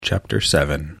Chapter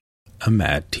 7. A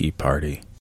Mad Tea Party.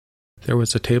 There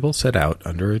was a table set out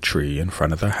under a tree in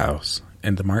front of the house,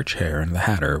 and the March Hare and the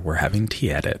Hatter were having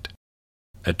tea at it.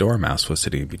 A dormouse was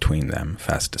sitting between them,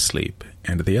 fast asleep,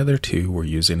 and the other two were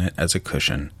using it as a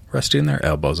cushion, resting their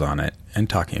elbows on it and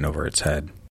talking over its head.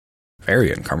 Very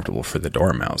uncomfortable for the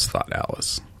dormouse, thought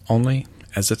Alice. Only,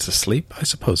 as it's asleep, I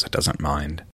suppose it doesn't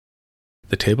mind.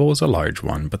 The table was a large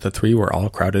one, but the three were all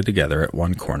crowded together at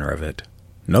one corner of it.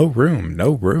 "No room,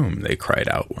 no room," they cried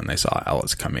out when they saw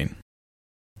Alice coming.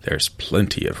 "There's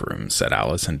plenty of room," said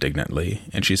Alice indignantly,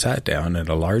 and she sat down in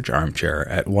a large armchair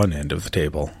at one end of the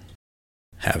table.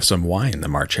 "Have some wine," the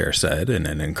March Hare said in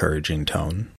an encouraging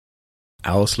tone.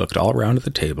 Alice looked all round at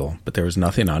the table, but there was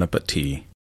nothing on it but tea.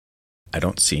 "I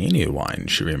don't see any wine,"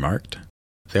 she remarked.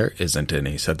 "There isn't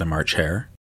any," said the March Hare.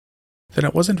 "Then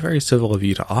it wasn't very civil of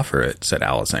you to offer it," said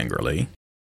Alice angrily.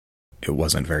 "It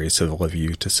wasn't very civil of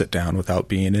you to sit down without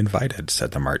being invited,"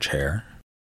 said the March Hare.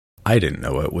 "I didn't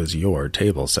know it was your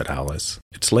table," said Alice.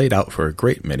 "It's laid out for a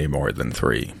great many more than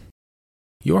three."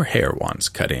 "Your hair wants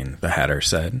cutting," the Hatter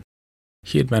said.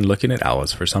 He had been looking at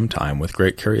Alice for some time with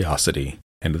great curiosity,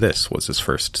 and this was his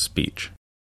first speech.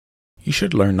 "You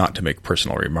should learn not to make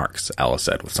personal remarks," Alice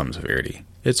said with some severity.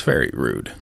 "It's very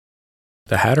rude."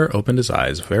 The Hatter opened his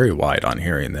eyes very wide on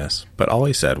hearing this, but all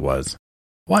he said was,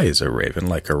 "Why is a raven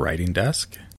like a writing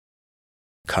desk?"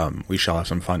 "Come, we shall have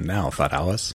some fun now," thought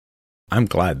Alice. "I'm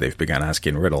glad they've begun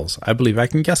asking riddles. I believe I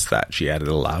can guess that," she added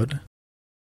aloud.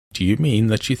 "Do you mean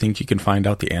that you think you can find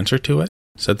out the answer to it?"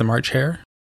 said the March Hare.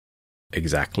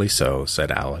 "Exactly so,"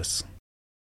 said Alice.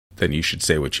 "Then you should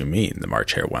say what you mean," the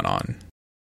March Hare went on.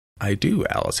 "I do,"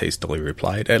 Alice hastily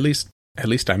replied. At least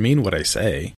I mean what I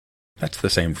say. That's the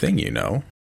same thing, you know."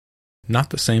 "Not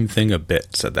the same thing a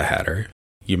bit," said the Hatter.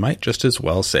 "You might just as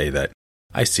well say that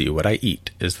 'I see what I eat'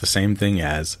 is the same thing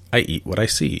as 'I eat what I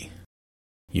see.'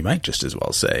 You might just as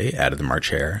well say," added the March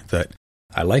Hare, "that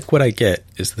 'I like what I get'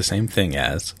 is the same thing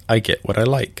as 'I get what I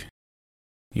like.'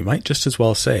 You might just as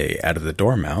well say," added the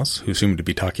Dormouse, who seemed to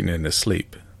be talking in his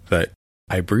sleep, "that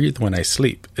 'I breathe when I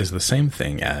sleep' is the same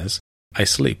thing as 'I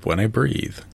sleep when I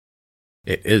breathe.'"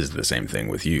 "It is the same thing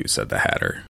with you," said the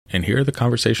Hatter. And here the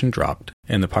conversation dropped,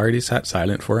 and the party sat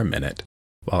silent for a minute,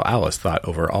 while Alice thought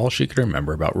over all she could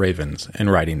remember about ravens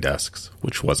and writing desks,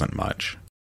 which wasn't much.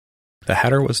 The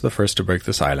Hatter was the first to break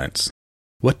the silence.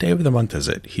 "What day of the month is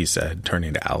it?" he said,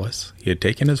 turning to Alice. He had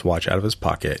taken his watch out of his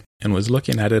pocket, and was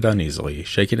looking at it uneasily,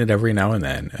 shaking it every now and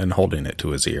then, and holding it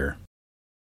to his ear.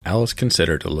 Alice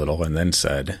considered a little, and then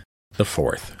said, "The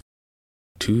 4th.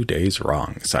 "2 days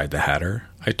wrong," sighed the Hatter.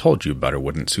 "I told you butter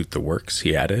wouldn't suit the works,"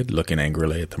 he added, looking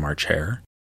angrily at the March Hare.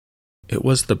 "It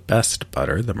was the best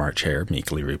butter," the March Hare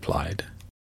meekly replied.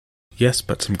 "Yes,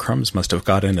 but some crumbs must have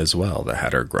got in as well," the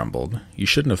Hatter grumbled. "You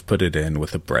shouldn't have put it in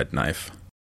with a bread knife."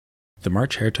 The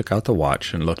March Hare took out the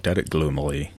watch and looked at it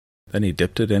gloomily. Then he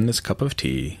dipped it in his cup of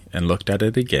tea and looked at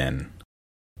it again.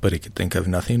 But he could think of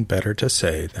nothing better to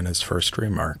say than his first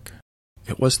remark.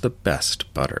 "It was the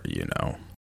best butter, you know."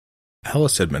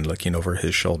 Alice had been looking over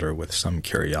his shoulder with some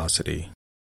curiosity.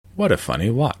 "What a funny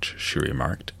watch," she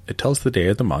remarked. "It tells the day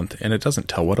of the month, and it doesn't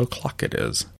tell what o'clock it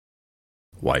is."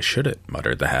 "Why should it?"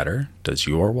 muttered the Hatter. "Does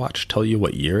your watch tell you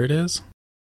what year it is?"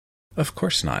 "Of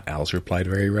course not," Alice replied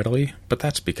very readily, "but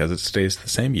that's because it stays the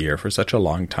same year for such a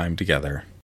long time together."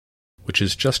 "Which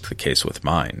is just the case with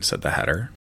mine," said the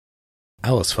Hatter.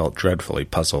 Alice felt dreadfully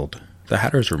puzzled. The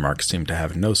Hatter's remark seemed to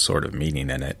have no sort of meaning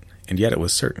in it, and yet it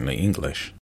was certainly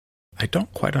English. "I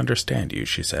don't quite understand you,"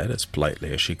 she said, as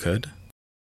politely as she could.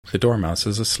 "The Dormouse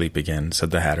is asleep again," said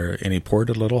the Hatter, and he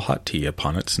poured a little hot tea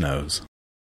upon its nose.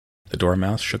 The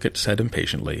Dormouse shook its head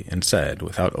impatiently, and said,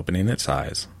 without opening its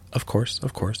eyes, of course,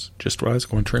 just what I was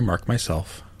going to remark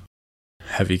myself."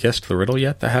 "Have you guessed the riddle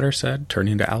yet?" the Hatter said,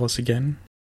 turning to Alice again.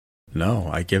 "No,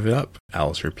 I give it up,"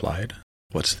 Alice replied.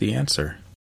 "What's the answer?"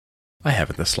 "I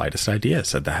haven't the slightest idea,"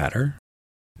 said the Hatter.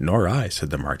 "Nor I," said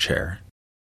the March Hare.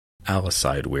 Alice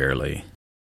sighed wearily.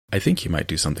 "I think you might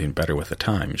do something better with the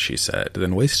time," she said,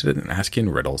 "than waste it in asking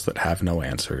riddles that have no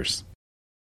answers."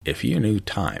 "If you knew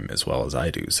time as well as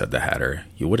I do," said the Hatter,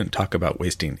 "you wouldn't talk about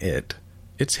wasting it.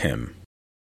 It's him."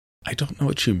 "I don't know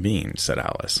what you mean," said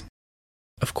Alice.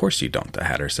 "Of course you don't," the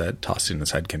Hatter said, tossing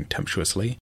his head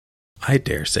contemptuously. "I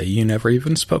dare say you never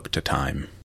even spoke to time."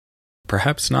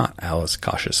 "Perhaps not," Alice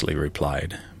cautiously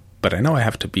replied. "But I know I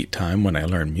have to beat time when I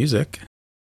learn music."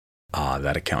 "Ah,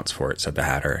 that accounts for it," said the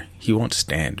Hatter. "He won't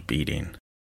stand beating.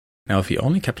 Now, if you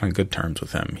only kept on good terms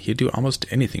with him, he'd do almost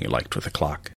anything you liked with a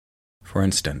clock. For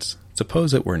instance,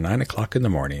 suppose it were 9 o'clock in the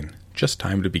morning, just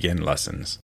time to begin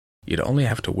lessons. You'd only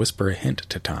have to whisper a hint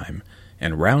to time,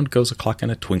 and round goes a clock in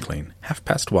a twinkling.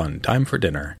 1:30, time for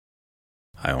dinner.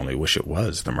 I only wish it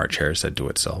was, the March Hare said to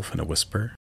itself in a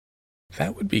whisper.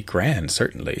 That would be grand,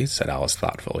 certainly, said Alice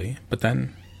thoughtfully, but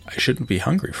then I shouldn't be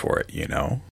hungry for it, you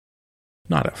know.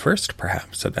 Not at first,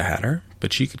 perhaps, said the Hatter,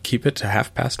 but you could keep it to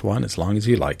 1:30 as long as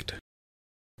you liked.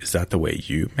 Is that the way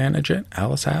you manage it?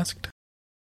 Alice asked.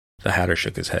 The Hatter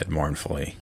shook his head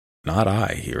mournfully. Not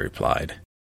I, he replied.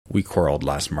 We quarreled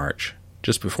last March,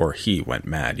 just before he went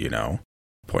mad, you know,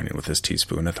 pointing with his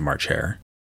teaspoon at the March Hare.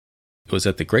 It was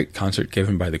at the great concert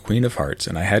given by the Queen of Hearts,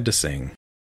 and I had to sing,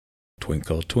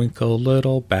 Twinkle, twinkle,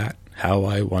 little bat, how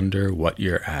I wonder what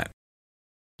you're at.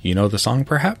 You know the song,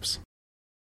 perhaps?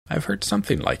 I've heard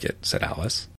something like it, said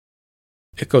Alice.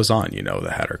 It goes on, you know,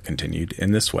 the Hatter continued,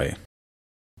 in this way.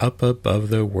 Up above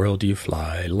the world you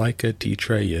fly, like a tea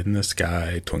tray in the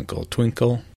sky, twinkle,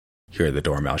 twinkle. Here the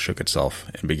Dormouse shook itself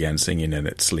and began singing in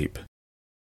its sleep.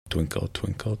 Twinkle,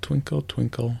 twinkle, twinkle,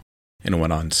 twinkle. And it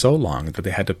went on so long that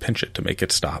they had to pinch it to make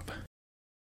it stop.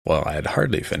 Well, I had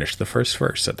hardly finished the first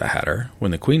verse, said the Hatter,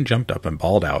 when the Queen jumped up and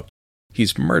bawled out,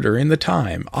 He's murdering the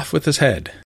time! Off with his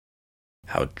head!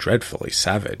 How dreadfully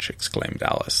savage! Exclaimed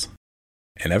Alice.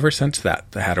 And ever since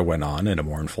that, the Hatter went on in a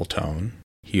mournful tone,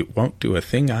 He won't do a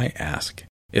thing I ask.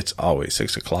 It's always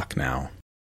 6 o'clock now.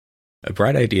 A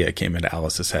bright idea came into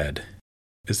Alice's head.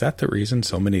 Is that the reason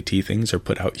so many tea things are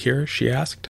put out here? She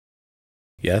asked.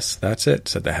 Yes, that's it,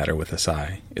 said the Hatter with a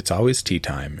sigh. It's always tea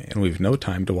time, and we've no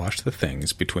time to wash the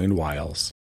things between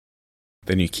whiles.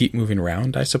 Then you keep moving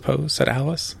round, I suppose, said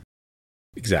Alice.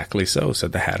 Exactly so,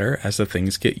 said the Hatter, as the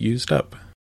things get used up.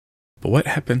 But what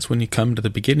happens when you come to the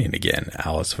beginning again?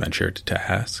 Alice ventured to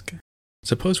ask.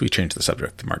 Suppose we change the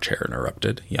subject, the March Hare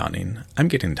interrupted, yawning. I'm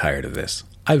getting tired of this.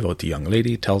 I vote the young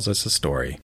lady tells us a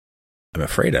story. I'm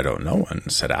afraid I don't know one,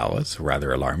 said Alice,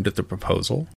 rather alarmed at the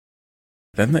proposal.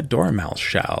 Then the Dormouse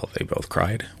shall, they both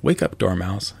cried. Wake up,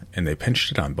 Dormouse, and they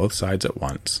pinched it on both sides at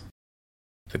once.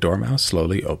 The Dormouse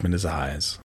slowly opened his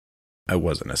eyes. I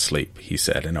wasn't asleep, he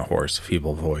said in a hoarse,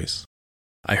 feeble voice.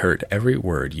 I heard every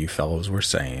word you fellows were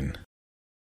saying.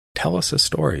 Tell us a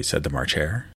story, said the March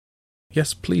Hare.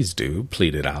 Yes, please do,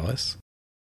 pleaded Alice.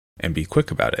 And be quick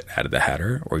about it, added the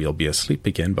Hatter, or you'll be asleep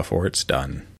again before it's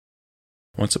done.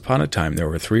 Once upon a time there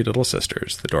were 3 little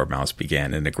sisters, the Dormouse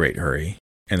began in a great hurry,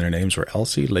 and their names were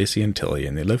Elsie, Lacie, and Tilly,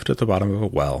 and they lived at the bottom of a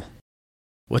well.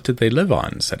 What did they live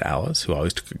on? Said Alice, who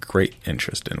always took a great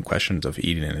interest in questions of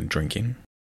eating and drinking.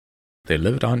 They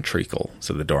lived on treacle,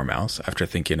 said the Dormouse, after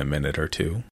thinking a minute or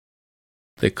two.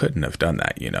 They couldn't have done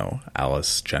that, you know,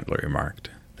 Alice gently remarked.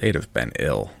 They'd have been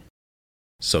ill.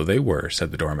 So they were,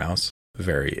 said the Dormouse,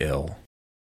 very ill.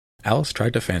 Alice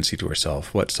tried to fancy to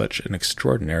herself what such an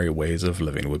extraordinary ways of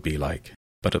living would be like,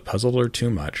 but it puzzled her too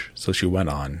much, so she went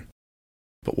on.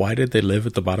 But why did they live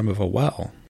at the bottom of a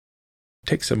well?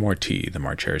 Take some more tea, the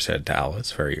March Hare said to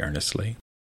Alice very earnestly.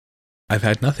 I've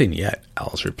had nothing yet,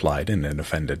 Alice replied in an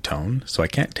offended tone, so I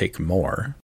can't take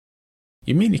more.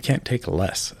 You mean you can't take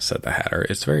less, said the Hatter.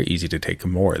 It's very easy to take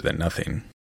more than nothing.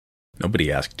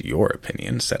 Nobody asked your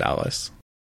opinion, said Alice.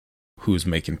 Who's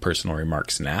making personal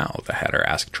remarks now? The Hatter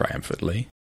asked triumphantly.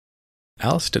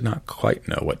 Alice did not quite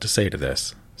know what to say to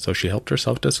this, so she helped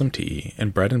herself to some tea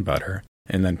and bread and butter,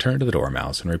 and then turned to the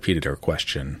Dormouse and repeated her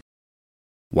question.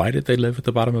 Why did they live at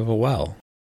the bottom of a well?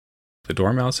 The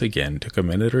Dormouse again took a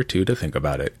minute or two to think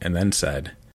about it, and then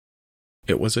said,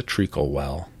 It was a treacle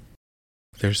well.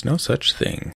 There's no such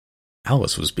thing.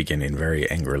 Alice was beginning very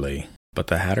angrily, but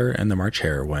the Hatter and the March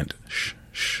Hare went, Shh,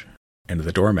 shh, and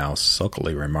the Dormouse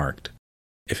sulkily remarked,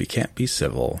 If you can't be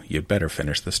civil, you'd better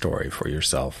finish the story for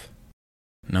yourself.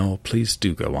 No, please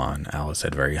do go on, Alice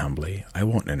said very humbly. I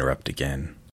won't interrupt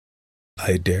again.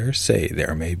 I dare say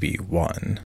there may be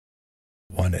one.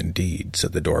 One indeed,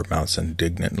 said the Dormouse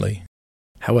indignantly.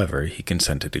 However, he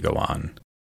consented to go on.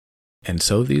 And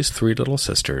so these 3 little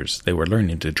sisters, they were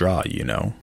learning to draw, you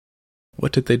know.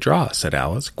 What did they draw? Said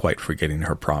Alice, quite forgetting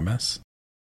her promise.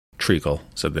 Treacle,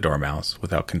 said the Dormouse,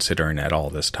 without considering at all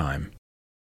this time.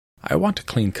 I want a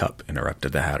clean cup,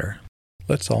 interrupted the Hatter.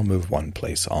 Let's all move one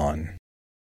place on.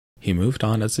 He moved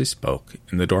on as he spoke,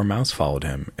 and the Dormouse followed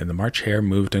him, and the March Hare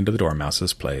moved into the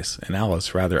Dormouse's place, and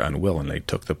Alice rather unwillingly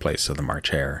took the place of the March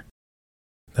Hare.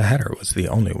 The Hatter was the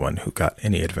only one who got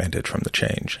any advantage from the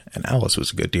change, and Alice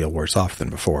was a good deal worse off than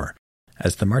before,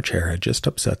 as the March Hare had just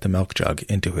upset the milk jug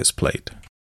into his plate.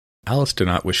 Alice did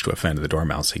not wish to offend the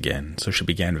Dormouse again, so she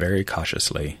began very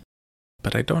cautiously.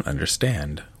 But I don't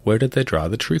understand. Where did they draw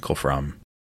the treacle from?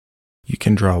 You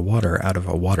can draw water out of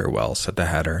a water well, said the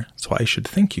Hatter, so I should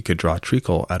think you could draw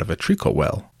treacle out of a treacle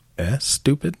well.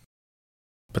 Stupid?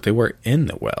 But they were in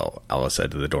the well, Alice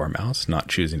said to the Dormouse, not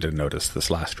choosing to notice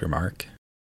this last remark.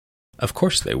 Of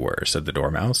course they were, said the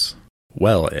Dormouse.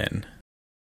 Well in.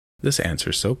 This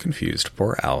answer so confused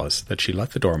poor Alice that she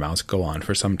let the Dormouse go on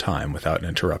for some time without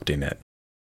interrupting it.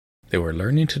 They were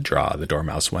learning to draw, the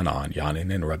Dormouse went on,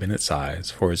 yawning and rubbing its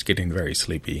eyes, for it was getting very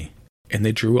sleepy. And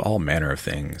they drew all manner of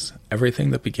things,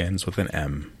 everything that begins with an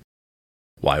M.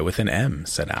 "Why with an M?"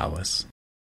 said Alice.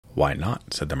 "Why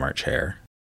not?" said the March Hare.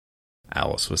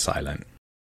 Alice was silent.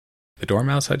 The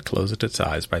Dormouse had closed its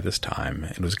eyes by this time,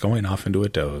 and was going off into a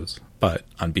doze, but,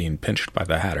 on being pinched by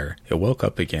the Hatter, it woke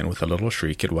up again with a little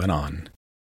shriek and went on.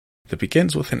 "That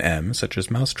begins with an M, such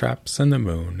as mousetraps, and the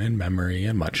moon, and memory,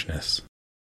 and muchness.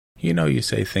 You know you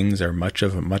say things are much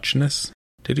of a muchness.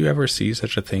 Did you ever see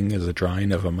such a thing as a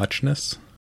drawing of a muchness?"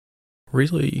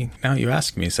 "Really, now you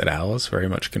ask me," said Alice, very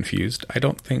much confused, "I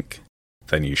don't think—"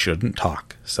 "Then you shouldn't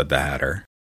talk," said the Hatter.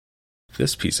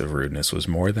 This piece of rudeness was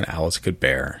more than Alice could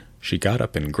bear. She got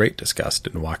up in great disgust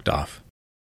and walked off.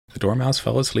 The Dormouse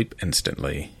fell asleep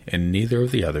instantly, and neither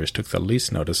of the others took the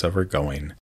least notice of her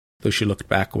going, though she looked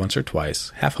back once or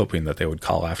twice, half hoping that they would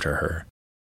call after her.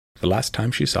 The last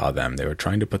time she saw them, they were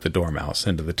trying to put the Dormouse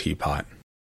into the teapot.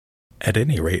 "At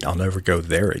any rate, I'll never go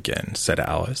there again," said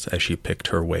Alice, as she picked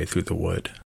her way through the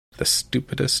wood. "The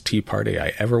stupidest tea party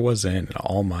I ever was in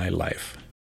all my life."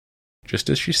 Just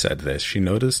as she said this, she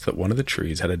noticed that one of the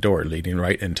trees had a door leading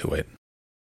right into it.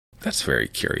 "That's very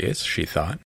curious," she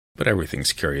thought, "but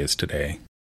everything's curious today.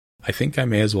 I think I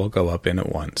may as well go up in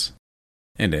at once."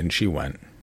 And in she went.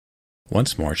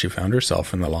 Once more she found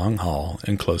herself in the long hall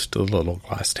and close to the little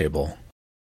glass table.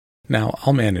 "Now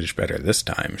I'll manage better this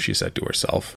time," she said to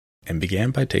herself, and began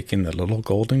by taking the little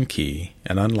golden key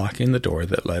and unlocking the door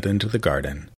that led into the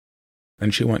garden.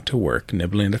 Then she went to work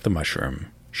nibbling at the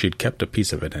mushroom. She had kept a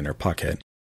piece of it in her pocket,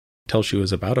 till she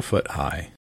was about a foot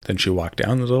high. Then she walked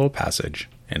down the little passage,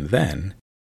 and then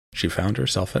she found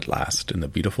herself at last in the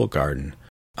beautiful garden,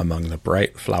 among the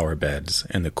bright flower beds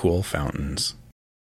and the cool fountains.